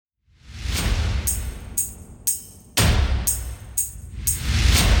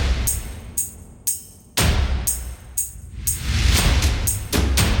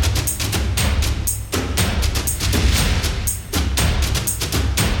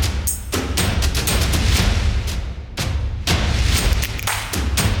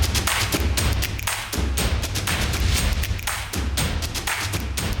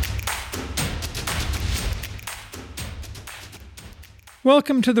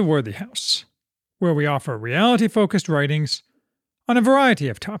Welcome to the Worthy House, where we offer reality-focused writings on a variety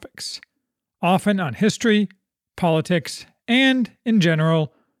of topics, often on history, politics, and, in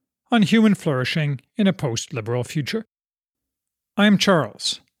general, on human flourishing in a post-liberal future. I'm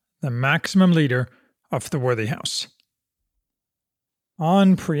Charles, the maximum leader of the Worthy House.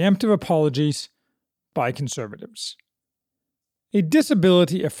 On preemptive apologies by conservatives. A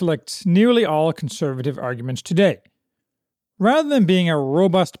disability afflicts nearly all conservative arguments today, rather than being a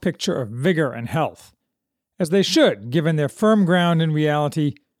robust picture of vigor and health, as they should given their firm ground in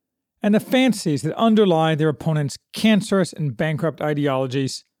reality and the fancies that underlie their opponents' cancerous and bankrupt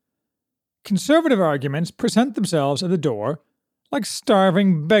ideologies. Conservative arguments present themselves at the door like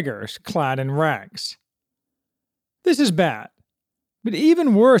starving beggars clad in rags. This is bad, but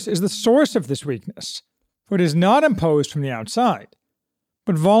even worse is the source of this weakness, for it is not imposed from the outside,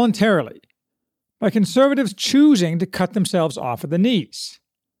 but voluntarily, by conservatives choosing to cut themselves off at the knees.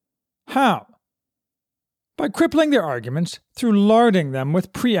 How? By crippling their arguments through larding them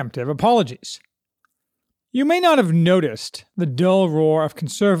with preemptive apologies. You may not have noticed the dull roar of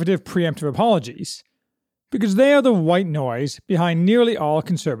conservative preemptive apologies, because they are the white noise behind nearly all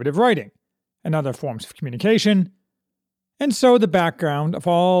conservative writing and other forms of communication, and so the background of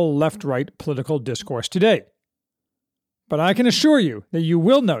all left-right political discourse today. But I can assure you that you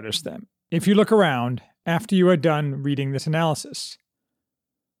will notice them if you look around after you are done reading this analysis.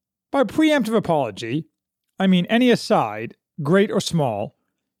 By preemptive apology, I mean any aside, great or small,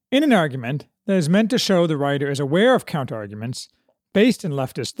 in an argument that is meant to show the writer is aware of counterarguments based in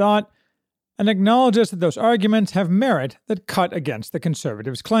leftist thought and acknowledges that those arguments have merit that cut against the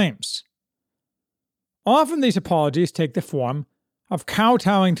conservatives' claims. Often these apologies take the form of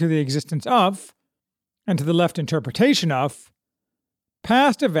kowtowing to the existence of, and to the left interpretation of,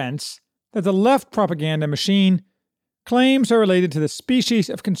 past events that the left propaganda machine claims are related to the species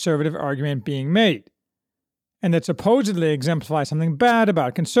of conservative argument being made, and that supposedly exemplify something bad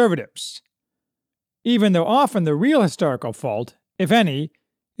about conservatives, even though often the real historical fault, if any,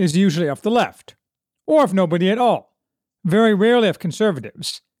 is usually of the left, or of nobody at all, very rarely of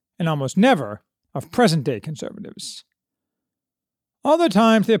conservatives, and almost never of present-day conservatives. Other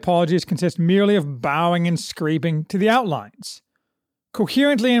times the apologies consist merely of bowing and scraping to the outlines,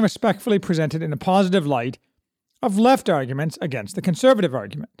 coherently and respectfully presented in a positive light, of left arguments against the conservative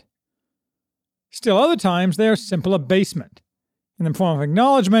argument. Still other times they are simple abasement, in the form of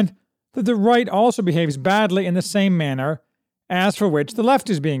acknowledgement that the right also behaves badly in the same manner as for which the left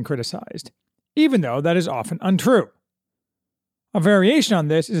is being criticized, even though that is often untrue. A variation on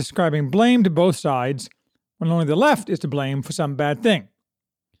this is ascribing blame to both sides when only the left is to blame for some bad thing.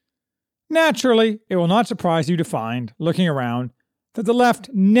 Naturally, it will not surprise you to find, looking around, that the left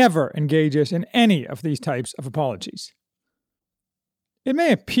never engages in any of these types of apologies. It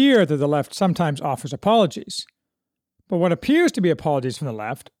may appear that the left sometimes offers apologies, but what appears to be apologies from the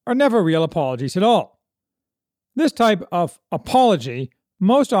left are never real apologies at all. This type of apology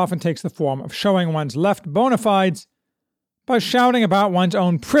most often takes the form of showing one's left bona fides by shouting about one's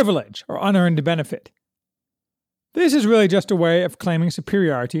own privilege or unearned benefit. This is really just a way of claiming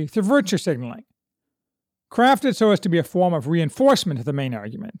superiority through virtue signaling, crafted so as to be a form of reinforcement of the main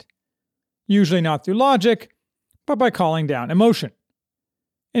argument, usually not through logic, but by calling down emotion.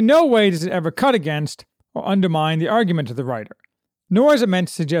 In no way does it ever cut against or undermine the argument of the writer, nor is it meant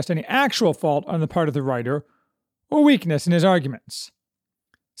to suggest any actual fault on the part of the writer or weakness in his arguments.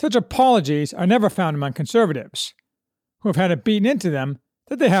 Such apologies are never found among conservatives, who have had it beaten into them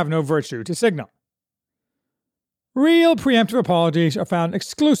that they have no virtue to signal. Real preemptive apologies are found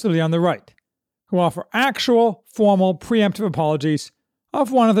exclusively on the right, who offer actual, formal preemptive apologies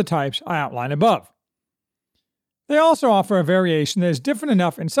of one of the types I outline above. They also offer a variation that is different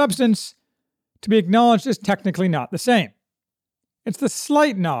enough in substance to be acknowledged as technically not the same. It's the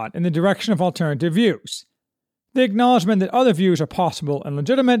slight nod in the direction of alternative views, the acknowledgement that other views are possible and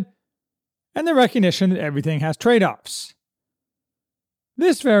legitimate, and the recognition that everything has trade-offs.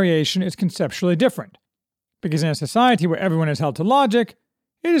 This variation is conceptually different, because in a society where everyone is held to logic,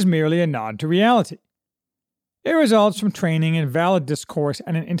 it is merely a nod to reality. It results from training in valid discourse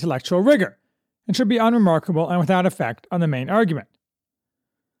and in intellectual rigor, and should be unremarkable and without effect on the main argument.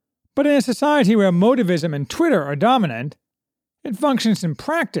 But in a society where motivism and Twitter are dominant, it functions in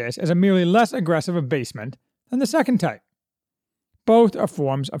practice as a merely less aggressive abasement than the second type. Both are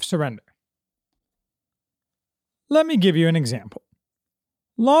forms of surrender. Let me give you an example.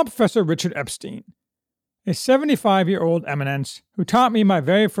 Law professor Richard Epstein, a 75-year-old eminence who taught me my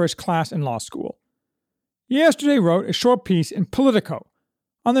very first class in law school, yesterday wrote a short piece in Politico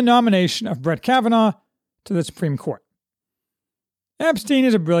on the nomination of Brett Kavanaugh to the Supreme Court. Epstein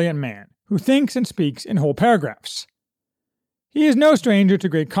is a brilliant man who thinks and speaks in whole paragraphs. He is no stranger to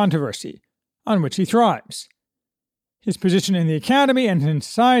great controversy, on which he thrives. His position in the academy and in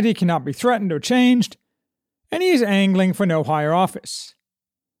society cannot be threatened or changed, and he is angling for no higher office.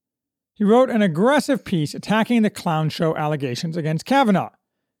 He wrote an aggressive piece attacking the clown show allegations against Kavanaugh,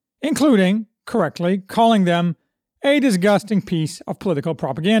 including, correctly, calling them a disgusting piece of political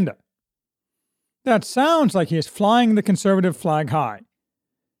propaganda. That sounds like he is flying the conservative flag high,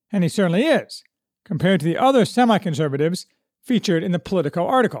 and he certainly is, compared to the other semi-conservatives featured in the Politico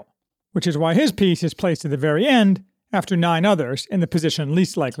article, which is why his piece is placed at the very end after 9 others in the position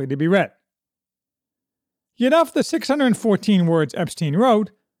least likely to be read. Yet of the 614 words Epstein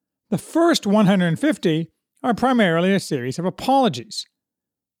wrote, the first 150 are primarily a series of apologies,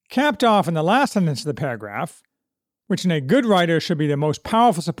 capped off in the last sentence of the paragraph, which in a good writer should be the most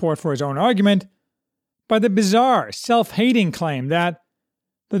powerful support for his own argument, by the bizarre, self-hating claim that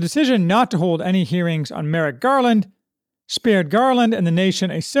the decision not to hold any hearings on Merrick Garland spared Garland and the nation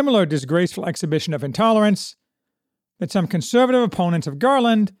a similar disgraceful exhibition of intolerance that some conservative opponents of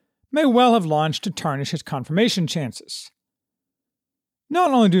Garland may well have launched to tarnish his confirmation chances.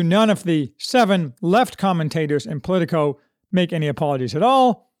 Not only do none of the 7 left commentators in Politico make any apologies at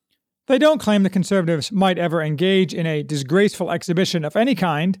all, they don't claim the conservatives might ever engage in a disgraceful exhibition of any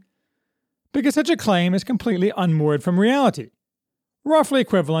kind, because such a claim is completely unmoored from reality, roughly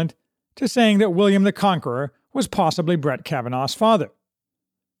equivalent to saying that William the Conqueror was possibly Brett Kavanaugh's father.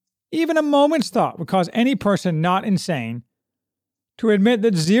 Even a moment's thought would cause any person not insane to admit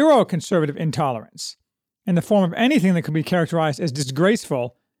that zero conservative intolerance, in the form of anything that could be characterized as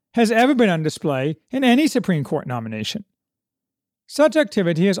disgraceful, has ever been on display in any Supreme Court nomination. Such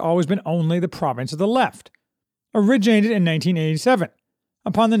activity has always been only the province of the left, originated in 1987,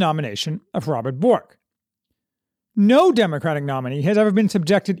 upon the nomination of Robert Bork. No Democratic nominee has ever been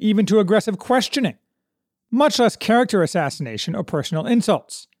subjected even to aggressive questioning, much less character assassination or personal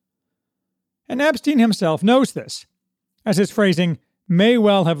insults. And Epstein himself knows this, as his phrasing may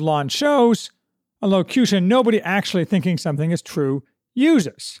well have launched shows, a locution nobody actually thinking something is true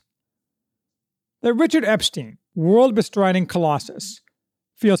uses. That Richard Epstein, world-bestriding colossus,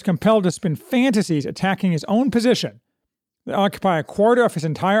 feels compelled to spin fantasies attacking his own position that occupy a quarter of his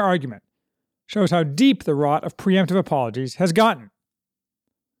entire argument shows how deep the rot of preemptive apologies has gotten.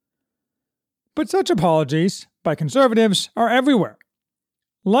 But such apologies, by conservatives, are everywhere.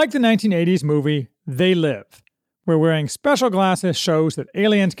 Like the 1980s movie They Live, where wearing special glasses shows that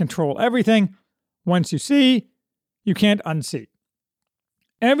aliens control everything. Once you see, you can't unsee.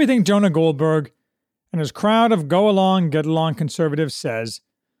 Everything Jonah Goldberg and his crowd of go-along, get-along conservatives says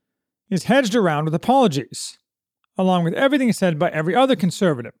is hedged around with apologies, along with everything said by every other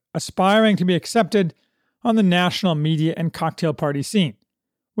conservative aspiring to be accepted on the national media and cocktail party scene,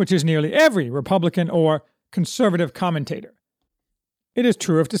 which is nearly every Republican or conservative commentator. It is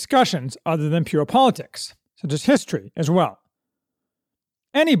true of discussions other than pure politics, such as history as well.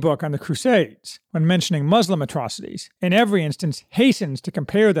 Any book on the Crusades, when mentioning Muslim atrocities, in every instance hastens to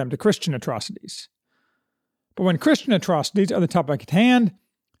compare them to Christian atrocities. But when Christian atrocities are the topic at hand,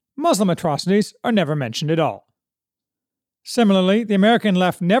 Muslim atrocities are never mentioned at all. Similarly, the American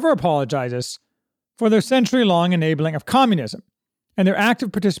left never apologizes for their century-long enabling of communism and their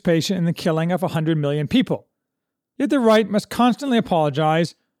active participation in the killing of 100 million people. Yet the right must constantly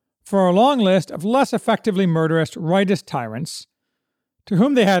apologize for a long list of less effectively murderous rightist tyrants to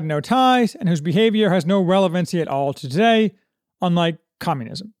whom they had no ties and whose behavior has no relevancy at all to today, unlike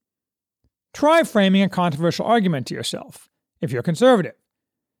communism. Try framing a controversial argument to yourself, if you're conservative.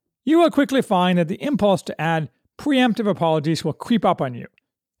 You will quickly find that the impulse to add preemptive apologies will creep up on you,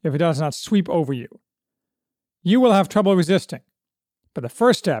 if it does not sweep over you. You will have trouble resisting, but the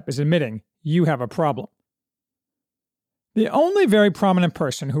first step is admitting you have a problem. The only very prominent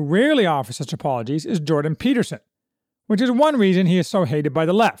person who rarely offers such apologies is Jordan Peterson, which is one reason he is so hated by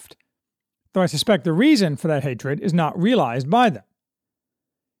the left, though I suspect the reason for that hatred is not realized by them.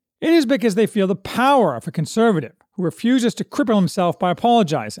 It is because they feel the power of a conservative who refuses to cripple himself by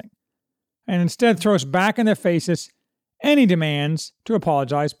apologizing, and instead throws back in their faces any demands to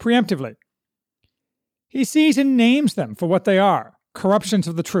apologize preemptively. He sees and names them for what they are, corruptions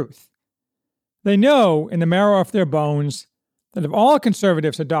of the truth. They know in the marrow of their bones that if all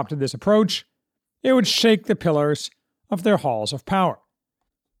conservatives adopted this approach, it would shake the pillars of their halls of power.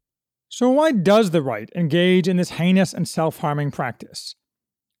 So why does the right engage in this heinous and self-harming practice?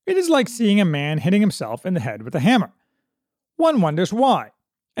 It is like seeing a man hitting himself in the head with a hammer. One wonders why,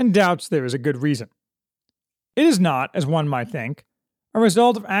 and doubts there is a good reason. It is not, as one might think, a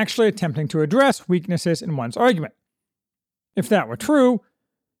result of actually attempting to address weaknesses in one's argument. If that were true,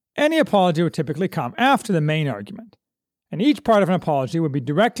 any apology would typically come after the main argument, and each part of an apology would be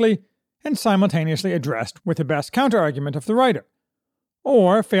directly and simultaneously addressed with the best counterargument of the writer,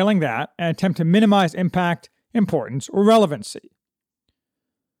 or, failing that, an attempt to minimize impact, importance, or relevancy.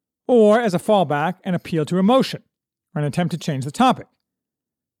 Or, as a fallback, an appeal to emotion, or an attempt to change the topic.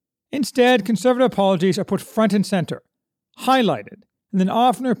 Instead, conservative apologies are put front and center, highlighted, and then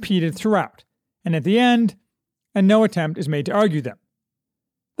often repeated throughout, and at the end, and no attempt is made to argue them.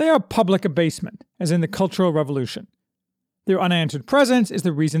 They are public abasement, as in the Cultural Revolution. Their unanswered presence is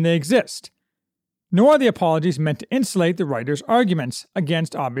the reason they exist. Nor are the apologies meant to insulate the writer's arguments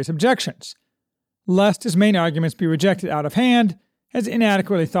against obvious objections, lest his main arguments be rejected out of hand as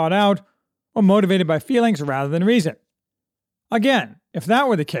inadequately thought out or motivated by feelings rather than reason. Again, if that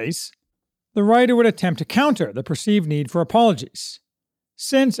were the case, the writer would attempt to counter the perceived need for apologies,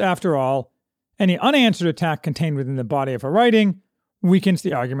 since, after all, any unanswered attack contained within the body of a writing weakens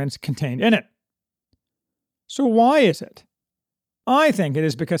the arguments contained in it. So why is it? I think it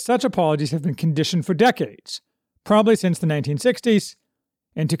is because such apologies have been conditioned for decades, probably since the 1960s,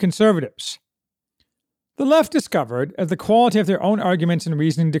 into conservatives. The left discovered, as the quality of their own arguments and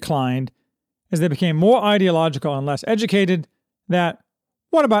reasoning declined, as they became more ideological and less educated, that,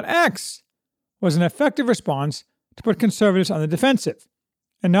 "What about X?" was an effective response to put conservatives on the defensive,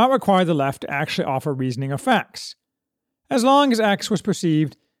 and not require the left to actually offer reasoning or facts, as long as X was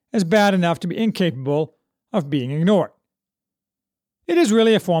perceived as bad enough to be incapable of being ignored. It is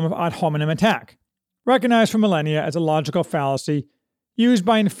really a form of ad hominem attack, recognized for millennia as a logical fallacy used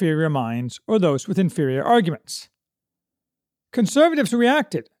by inferior minds or those with inferior arguments. Conservatives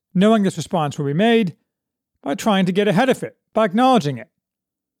reacted, knowing this response would be made, by trying to get ahead of it, by acknowledging it,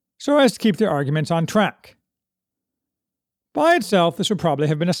 so as to keep their arguments on track. By itself, this would probably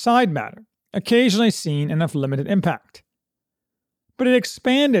have been a side matter, occasionally seen and of limited impact. But it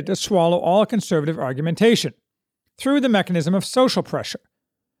expanded to swallow all conservative argumentation, through the mechanism of social pressure,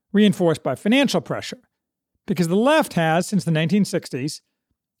 reinforced by financial pressure, because the left has, since the 1960s,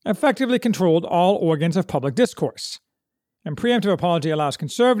 effectively controlled all organs of public discourse, and preemptive apology allows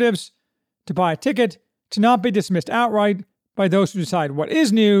conservatives to buy a ticket to not be dismissed outright by those who decide what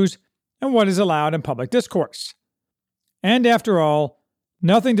is news and what is allowed in public discourse. And after all,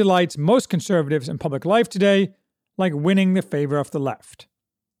 nothing delights most conservatives in public life today like winning the favor of the left.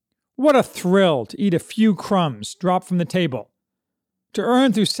 What a thrill to eat a few crumbs dropped from the table, to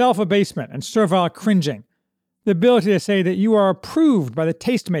earn through self-abasement and servile cringing the ability to say that you are approved by the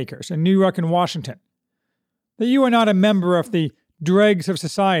tastemakers in New York and Washington, that you are not a member of the dregs of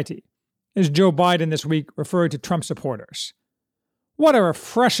society, as Joe Biden this week referred to Trump supporters. What a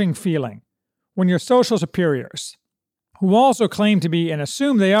refreshing feeling when your social superiors, who also claim to be and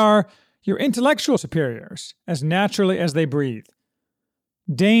assume they are your intellectual superiors as naturally as they breathe,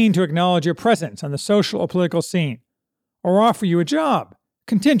 deign to acknowledge your presence on the social or political scene, or offer you a job,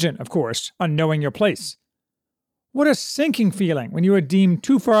 contingent, of course, on knowing your place. What a sinking feeling when you are deemed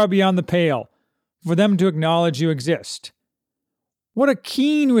too far beyond the pale for them to acknowledge you exist. What a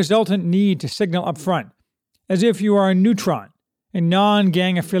keen resultant need to signal up front, as if you are a neutron, a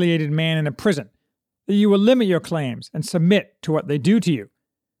non-gang affiliated man in a prison, that you will limit your claims and submit to what they do to you.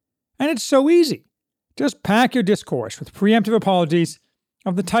 And it's so easy. Just pack your discourse with preemptive apologies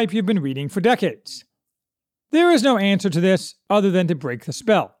of the type you've been reading for decades. There is no answer to this other than to break the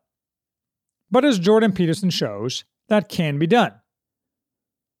spell. But as Jordan Peterson shows, that can be done.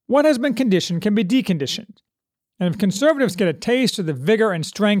 What has been conditioned can be deconditioned, and if conservatives get a taste of the vigor and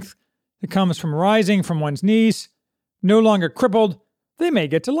strength that comes from rising from one's knees, no longer crippled, they may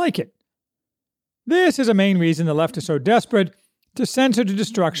get to like it. This is a main reason the left is so desperate to censor to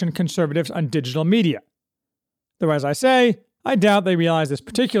destruction conservatives on digital media. Though, as I say, I doubt they realize this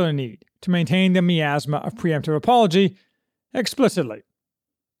particular need to maintain the miasma of preemptive apology explicitly.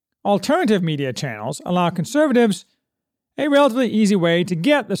 Alternative media channels allow conservatives a relatively easy way to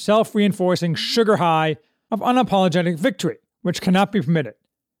get the self-reinforcing sugar high of unapologetic victory, which cannot be permitted.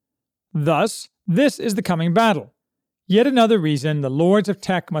 Thus, this is the coming battle, yet another reason the lords of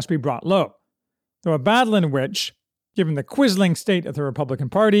tech must be brought low, though a battle in which, given the quisling state of the Republican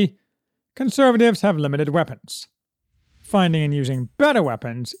Party, conservatives have limited weapons. Finding and using better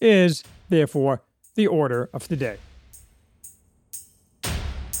weapons is, therefore, the order of the day.